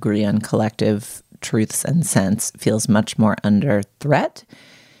like agree on collective truths and sense feels much more under threat,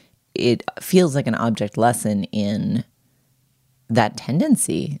 it feels like an object lesson in that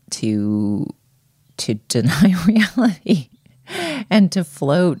tendency to deny reality and to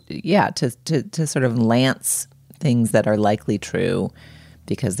float, to sort of lance things that are likely true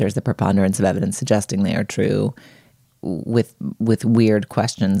because there's a preponderance of evidence suggesting they are true with weird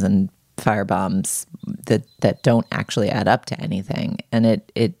questions and firebombs that don't actually add up to anything. And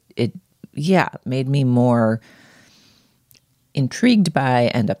it made me more intrigued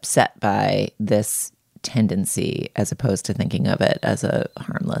by and upset by this tendency as opposed to thinking of it as a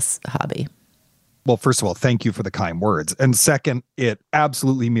harmless hobby. Well, first of all, thank you for the kind words. And second, it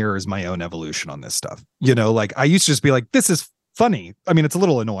absolutely mirrors my own evolution on this stuff. You know, like I used to just be like, this is funny. I mean, it's a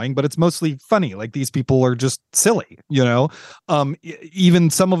little annoying, but it's mostly funny. Like these people are just silly, you know? Even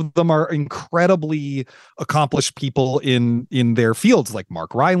some of them are incredibly accomplished people in their fields, like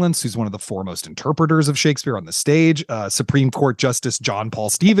Mark Rylance, who's one of the foremost interpreters of Shakespeare on the stage, Supreme Court Justice John Paul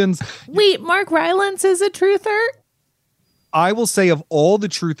Stevens. Wait, Mark Rylance is a truther? I will say of all the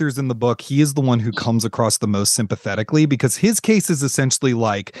truthers in the book, he is the one who comes across the most sympathetically because his case is essentially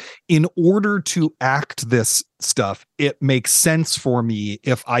like, in order to act this stuff, it makes sense for me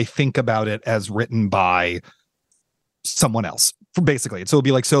if I think about it as written by someone else. Basically, so it'll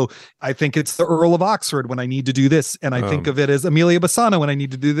be like, so I think it's the Earl of Oxford when I need to do this, and I think of it as Amelia Bassano when I need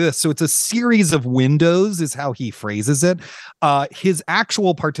to do this. So it's a series of windows, is how he phrases it. His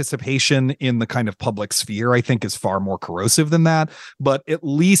actual participation in the kind of public sphere, I think, is far more corrosive than that. But at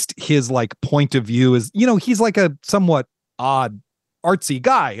least his like point of view is, you know, he's like a somewhat odd, artsy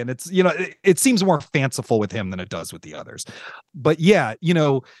guy, and it's, you know, it seems more fanciful with him than it does with the others. But yeah, you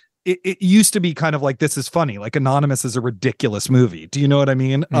know. It used to be kind of like, this is funny, like Anonymous is a ridiculous movie. Do you know what I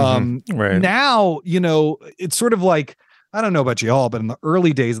mean? Right. Now, you know, it's sort of like, I don't know about you all, but in the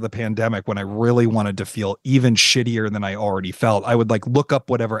early days of the pandemic, when I really wanted to feel even shittier than I already felt, I would like look up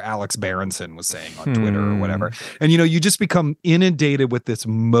whatever Alex Berenson was saying on Twitter or whatever. And, you know, you just become inundated with this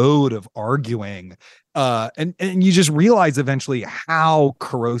mode of arguing. And you just realize eventually how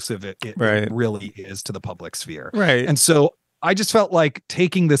corrosive it really is to the public sphere. Right. And so I just felt like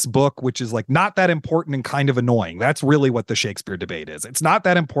taking this book, which is like not that important and kind of annoying. That's really what the Shakespeare debate is. It's not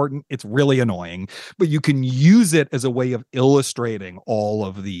that important. It's really annoying, but you can use it as a way of illustrating all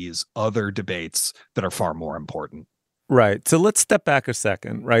of these other debates that are far more important. Right. So let's step back a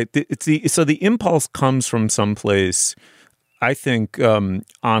second, right? So the impulse comes from someplace, I think,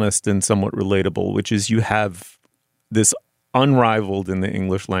 honest and somewhat relatable, which is you have this unrivaled in the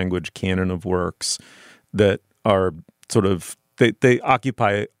English language canon of works that are sort of they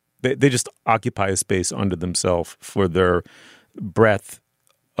just occupy a space unto themselves for their breadth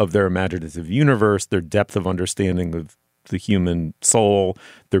of their imaginative universe, their depth of understanding of the human soul,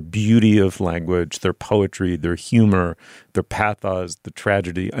 their beauty of language, their poetry, their humor, their pathos, the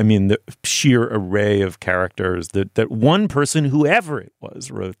tragedy. I mean, the sheer array of characters that one person, whoever it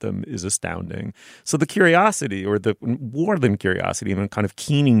was, wrote them is astounding. So the curiosity, or the more than curiosity, even kind of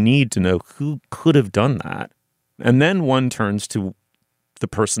keening need to know who could have done that. And then one turns to the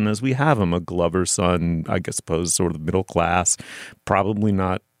person as we have him, a Glover son, I guess, suppose, sort of middle class, probably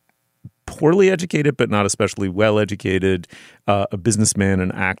not poorly educated, but not especially well educated, a businessman,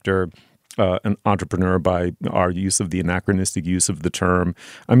 an actor, an entrepreneur by our use of the anachronistic use of the term.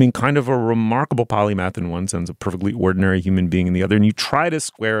 I mean, kind of a remarkable polymath in one sense, a perfectly ordinary human being in the other. And you try to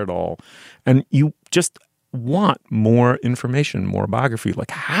square it all. And you just want more information, more biography.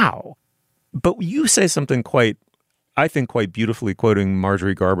 Like, how? But you say something I think quite beautifully, quoting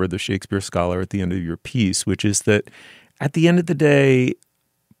Marjorie Garber, the Shakespeare scholar, at the end of your piece, which is that at the end of the day,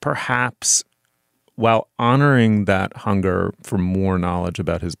 perhaps while honoring that hunger for more knowledge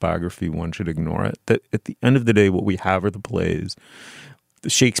about his biography, one should ignore it. That at the end of the day, what we have are the plays.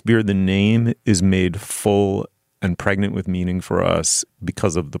 Shakespeare, the name, is made full and pregnant with meaning for us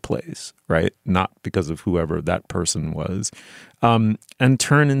because of the plays, right? Not because of whoever that person was. And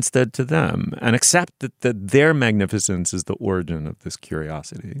turn instead to them and accept that their magnificence is the origin of this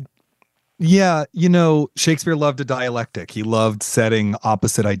curiosity. Yeah, Shakespeare loved a dialectic. He loved setting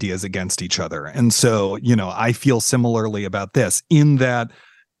opposite ideas against each other. And so, I feel similarly about this, in that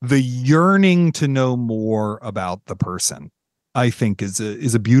the yearning to know more about the person, I think, is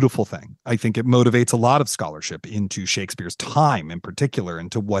a beautiful thing. I think it motivates a lot of scholarship into Shakespeare's time in particular,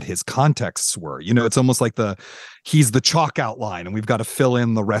 into what his contexts were. It's almost like he's the chalk outline and we've got to fill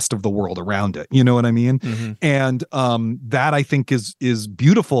in the rest of the world around it. You know what I mean? Mm-hmm. And that, I think, is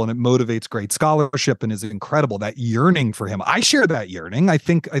beautiful, and it motivates great scholarship and is incredible. That yearning for him. I share that yearning. I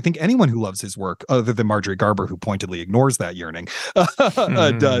think anyone who loves his work, other than Marjorie Garber, who pointedly ignores that yearning,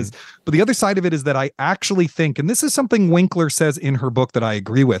 does. But the other side of it is that I actually think, and this is something Winkler says in her book that I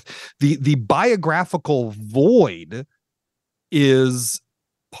agree with, the biographical void is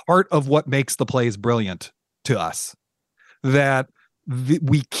part of what makes the plays brilliant to us. That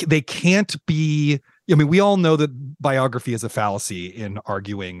they can't be. I mean, we all know that biography is a fallacy in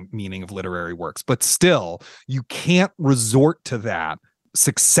arguing meaning of literary works, but still, you can't resort to that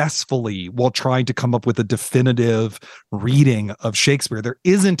successfully while trying to come up with a definitive reading of Shakespeare. There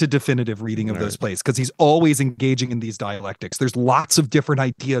isn't a definitive reading of those plays because he's always engaging in these dialectics. There's lots of different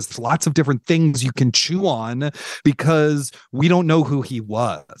ideas, lots of different things you can chew on because we don't know who he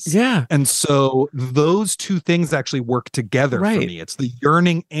was. Yeah. And so those two things actually work together for me. It's the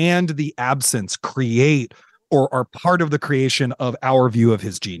yearning and the absence create or are part of the creation of our view of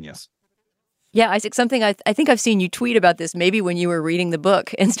his genius. Yeah, Isaac, something I think I've seen you tweet about this, maybe when you were reading the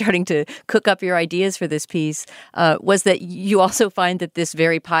book and starting to cook up your ideas for this piece, was that you also find that this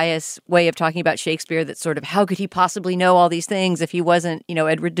very pious way of talking about Shakespeare, that sort of how could he possibly know all these things if he wasn't,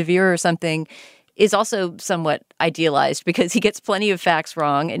 Edward de Vere or something, is also somewhat idealized because he gets plenty of facts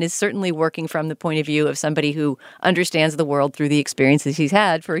wrong and is certainly working from the point of view of somebody who understands the world through the experiences he's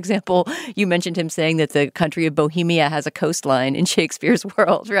had. For example, you mentioned him saying that the country of Bohemia has a coastline in Shakespeare's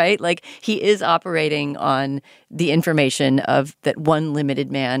world, right? Like, he is operating on the information of that one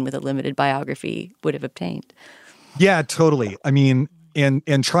limited man with a limited biography would have obtained. Yeah, totally. I mean, and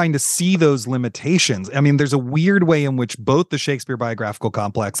trying to see those limitations. I mean, there's a weird way in which both the Shakespeare biographical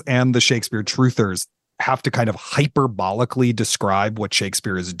complex and the Shakespeare truthers have to kind of hyperbolically describe what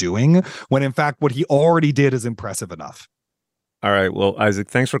Shakespeare is doing, when in fact what he already did is impressive enough. All right. Well, Isaac,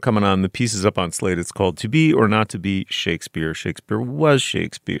 thanks for coming on. The piece is up on Slate. It's called To Be or Not to Be Shakespeare. Shakespeare was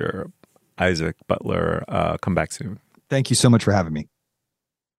Shakespeare. Isaac Butler, come back soon. Thank you so much for having me.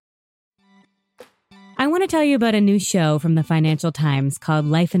 I want to tell you about a new show from the Financial Times called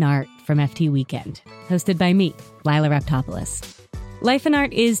Life and Art from FT Weekend, hosted by me, Lila Raptopoulos. Life and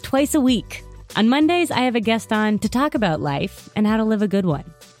Art is twice a week. On Mondays, I have a guest on to talk about life and how to live a good one.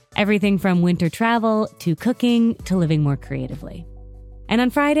 Everything from winter travel to cooking to living more creatively. And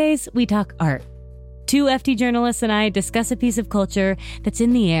on Fridays, we talk art. Two FT journalists and I discuss a piece of culture that's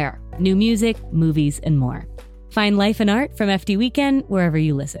in the air, new music, movies, and more. Find Life and Art from FT Weekend wherever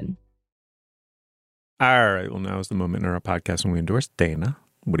you listen. All right. Well, now is the moment in our podcast when we endorse Dana.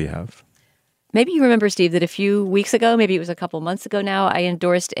 What do you have? Maybe you remember, Steve, that a few weeks ago, maybe it was a couple months ago now, I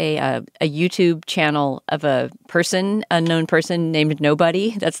endorsed a YouTube channel of a unknown person named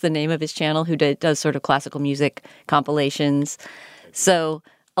Nobody. That's the name of his channel, who does sort of classical music compilations. So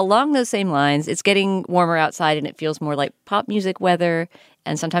along those same lines, it's getting warmer outside and it feels more like pop music weather.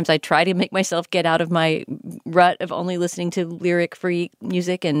 And sometimes I try to make myself get out of my rut of only listening to lyric-free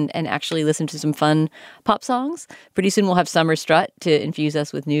music and actually listen to some fun pop songs. Pretty soon we'll have Summer Strut to infuse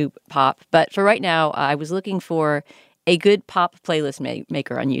us with new pop. But for right now, I was looking for a good pop playlist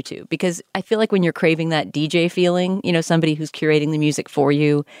maker on YouTube, because I feel like when you're craving that DJ feeling, somebody who's curating the music for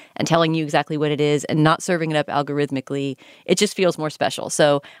you and telling you exactly what it is and not serving it up algorithmically, it just feels more special.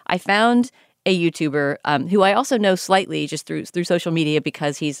 So I found a YouTuber who I also know slightly just through social media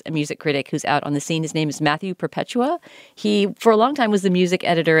because he's a music critic who's out on the scene. His name is Matthew Perpetua. He, for a long time, was the music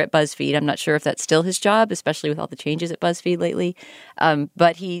editor at BuzzFeed. I'm not sure if that's still his job, especially with all the changes at BuzzFeed lately.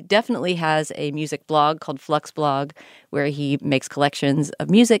 But he definitely has a music blog called Flux Blog, where he makes collections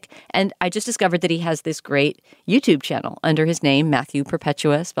of music. And I just discovered that he has this great YouTube channel under his name, Matthew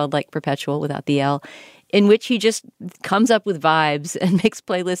Perpetua, spelled like perpetual without the L, in which he just comes up with vibes and makes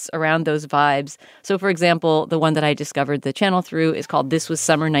playlists around those vibes. So, for example, the one that I discovered the channel through is called This Was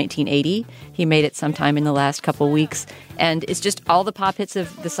Summer 1980. He made it sometime in the last couple weeks. And it's just all the pop hits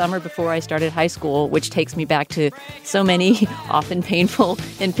of the summer before I started high school, which takes me back to so many often painful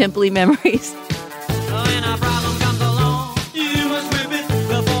and pimply memories. When a problem comes along, you must whip it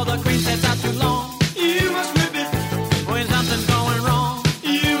before the cream sets out too long. You must whip it when something's going wrong.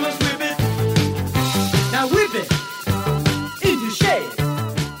 You must whip it. Now whip it into shape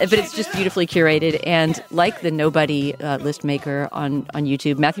but it's just beautifully curated. And like the Nobody list maker on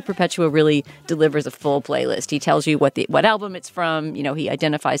YouTube, Matthew Perpetua really delivers a full playlist. He tells you what album it's from. You know, he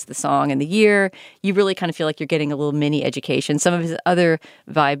identifies the song and the year. You really kind of feel like you're getting a little mini education. Some of his other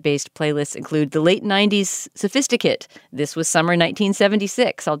vibe-based playlists include the late 90s Sophisticate. This was summer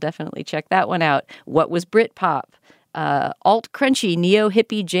 1976. I'll definitely check that one out. What was Britpop? Alt crunchy, neo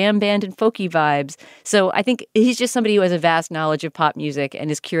hippie, jam band, and folky vibes. So I think he's just somebody who has a vast knowledge of pop music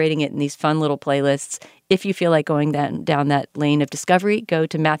and is curating it in these fun little playlists. If you feel like going down that lane of discovery, go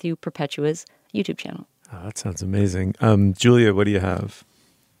to Matthew Perpetua's YouTube channel. Oh, that sounds amazing. Julia, what do you have?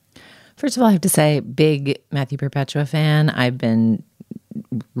 First of all, I have to say, big Matthew Perpetua fan. I've been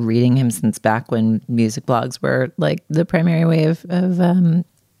reading him since back when music blogs were like the primary way of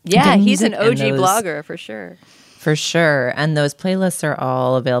yeah, he's music, an OG blogger for sure. For sure. And those playlists are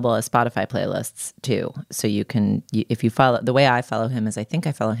all available as Spotify playlists too. So you can, if you follow, the way I follow him is I think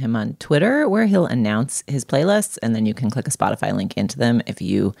I follow him on Twitter where he'll announce his playlists and then you can click a Spotify link into them. If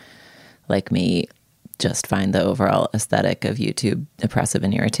you, like me, just find the overall aesthetic of YouTube oppressive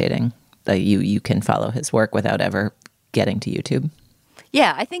and irritating, you can follow his work without ever getting to YouTube.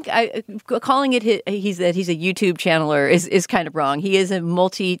 Yeah, I think calling it he's a YouTube channeler is kind of wrong. He is a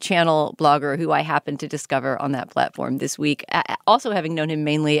multi-channel blogger who I happened to discover on that platform this week. Also having known him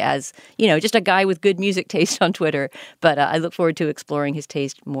mainly as, just a guy with good music taste on Twitter. But I look forward to exploring his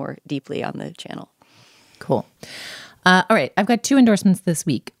taste more deeply on the channel. Cool. All right, I've got 2 endorsements this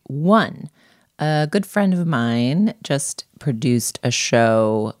week. One, a good friend of mine just produced a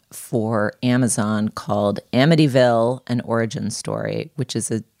show for Amazon called Amityville: An Origin Story, which is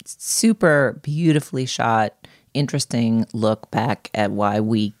a super beautifully shot, interesting look back at why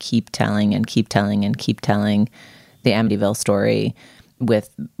we keep telling and keep telling and keep telling the Amityville story with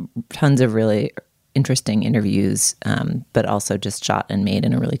tons of really interesting interviews, but also just shot and made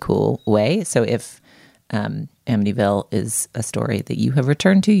in a really cool way. So if Amityville is a story that you have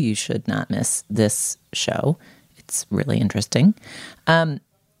returned to, you should not miss this show. It's really interesting.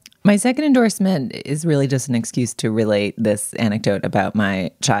 My second endorsement is really just an excuse to relate this anecdote about my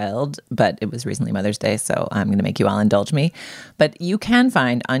child, but it was recently Mother's Day, so I'm going to make you all indulge me. But you can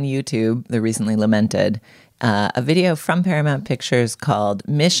find on YouTube, the recently lamented, a video from Paramount Pictures called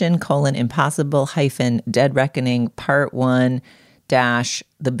Mission: Impossible - Dead Reckoning Part 1 -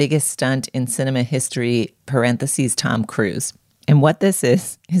 The Biggest Stunt in Cinema History - Tom Cruise. And what this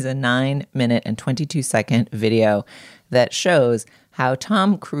is a 9-minute and 22-second video that shows how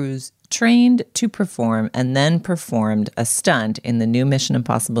Tom Cruise trained to perform and then performed a stunt in the new Mission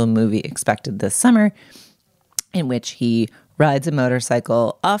Impossible movie expected this summer, in which he rides a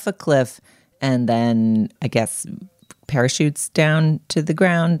motorcycle off a cliff and then, I guess, parachutes down to the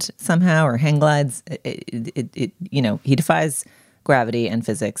ground somehow or hang glides. He defies gravity and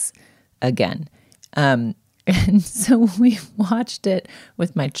physics again. And so we've watched it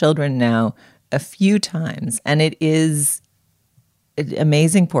with my children now a few times, and it is an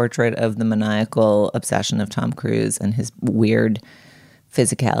amazing portrait of the maniacal obsession of Tom Cruise and his weird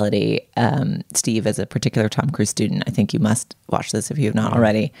physicality. Steve, as a particular Tom Cruise student, I think you must watch this if you have not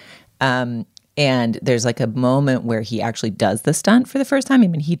already. And there's like a moment where he actually does the stunt for the first time. I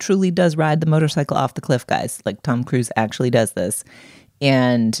mean, he truly does ride the motorcycle off the cliff, guys. Like Tom Cruise actually does this.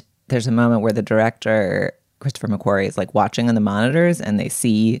 And there's a moment where the director, Christopher McQuarrie, is like watching on the monitors and they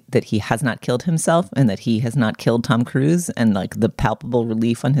see that he has not killed himself and that he has not killed Tom Cruise. And like the palpable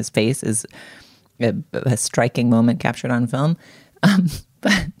relief on his face is a striking moment captured on film.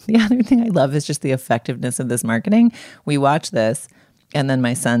 But the other thing I love is just the effectiveness of this marketing. We watched this and then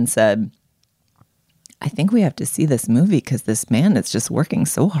my son said, I think we have to see this movie because this man is just working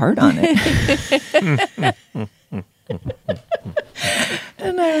so hard on it.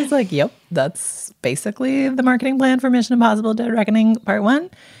 And I was like, yep, that's basically the marketing plan for Mission Impossible: Dead Reckoning Part 1.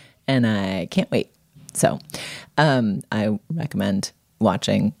 And I can't wait. So I recommend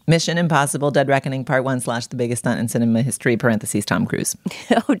watching Mission Impossible: Dead Reckoning Part 1 / The Biggest Stunt in Cinema History - Tom Cruise.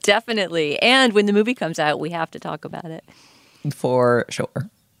 Oh, definitely. And when the movie comes out, we have to talk about it. For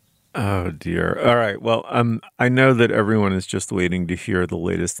sure. Oh, dear. All right. Well, I know that everyone is just waiting to hear the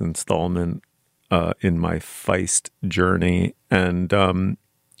latest installment in my Feist journey. And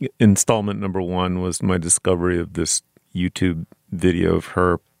installment number 1 was my discovery of this YouTube video of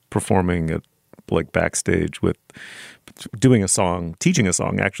her performing at like backstage with doing a song, teaching a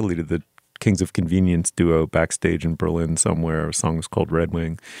song actually to the Kings of Convenience duo backstage in Berlin somewhere. A song was called Red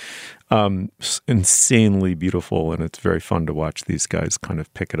Wing. Insanely beautiful, and it's very fun to watch these guys kind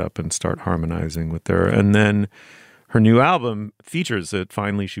of pick it up and start harmonizing with her. And then her new album features it.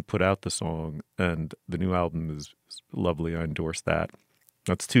 Finally, she put out the song, and the new album is lovely. I endorse that.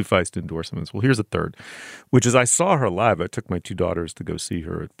 That's 2 Feist endorsements. Well, here's a third, which is I saw her live. I took my 2 daughters to go see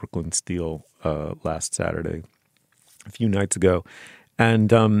her at Brooklyn Steel last Saturday, a few nights ago.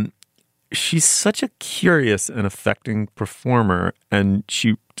 And she's such a curious and affecting performer. And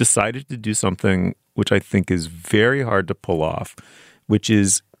she decided to do something which I think is very hard to pull off, which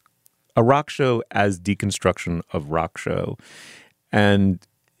is a rock show as deconstruction of rock show. And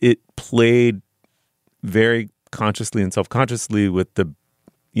it played very consciously and self-consciously with the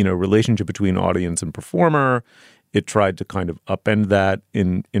relationship between audience and performer. It tried to kind of upend that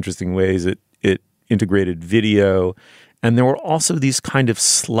in interesting ways. It integrated video. And there were also these kind of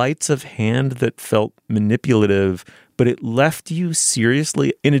sleights of hand that felt manipulative, but it left you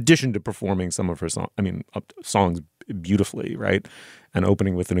seriously, in addition to performing some of her songs beautifully, right? And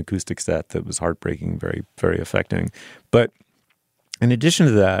opening with an acoustic set that was heartbreaking, very, very affecting. But in addition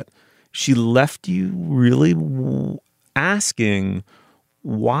to that, she left you really asking,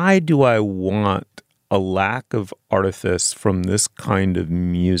 why do I want a lack of artifice from this kind of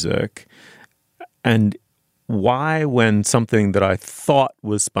music? And why, when something that I thought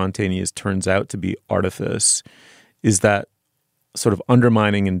was spontaneous turns out to be artifice, is that sort of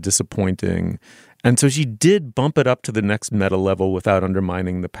undermining and disappointing? And so she did bump it up to the next meta level without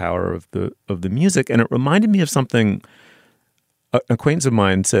undermining the power of the music. And it reminded me of something an acquaintance of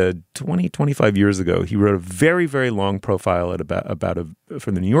mine said 25 years ago. He wrote a very, very long profile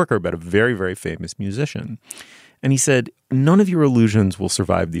from the New Yorker about a very, very famous musician. And he said, none of your illusions will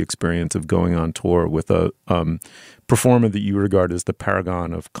survive the experience of going on tour with a performer that you regard as the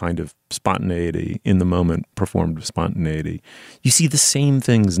paragon of kind of spontaneity, in the moment performed with spontaneity. You see the same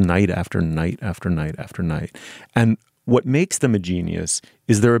things night after night after night after night. And what makes them a genius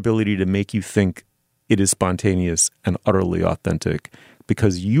is their ability to make you think it is spontaneous and utterly authentic,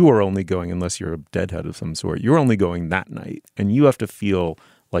 because you are only going, unless you're a deadhead of some sort, you're only going that night. And you have to feel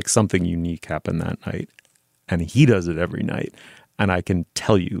like something unique happened that night. And he does it every night. And I can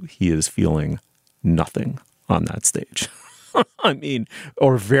tell you, he is feeling nothing on that stage. I mean,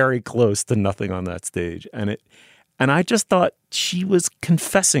 or very close to nothing on that stage. And I just thought she was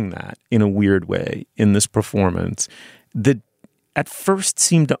confessing that in a weird way in this performance that at first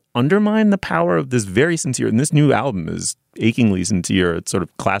seemed to undermine the power of this very sincere, and this new album is achingly sincere. It's sort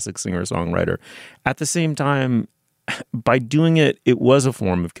of classic singer-songwriter. At the same time, by doing it, it was a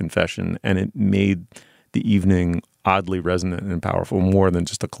form of confession, and it made the evening oddly resonant and powerful, more than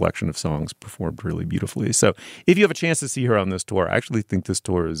just a collection of songs performed really beautifully. So if you have a chance to see her on this tour, I actually think this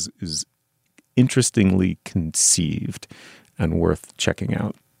tour is interestingly conceived and worth checking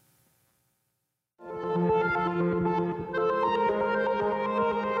out.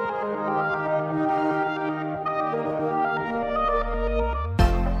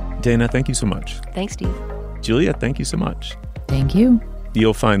 Dana, thank you so much. Thanks, Steve. Julia, thank you so much. Thank you.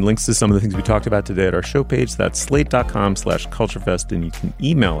 You'll find links to some of the things we talked about today at our show page. That's slate.com/culturefest. And you can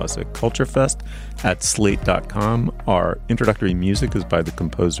email us at culturefest@slate.com. Our introductory music is by the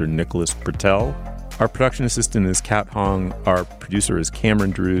composer Nicholas Bertel. Our production assistant is Kat Hong. Our producer is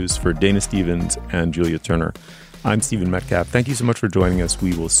Cameron Drews. For Dana Stevens and Julia Turner, I'm Stephen Metcalf. Thank you so much for joining us.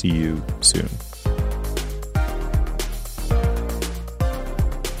 We will see you soon.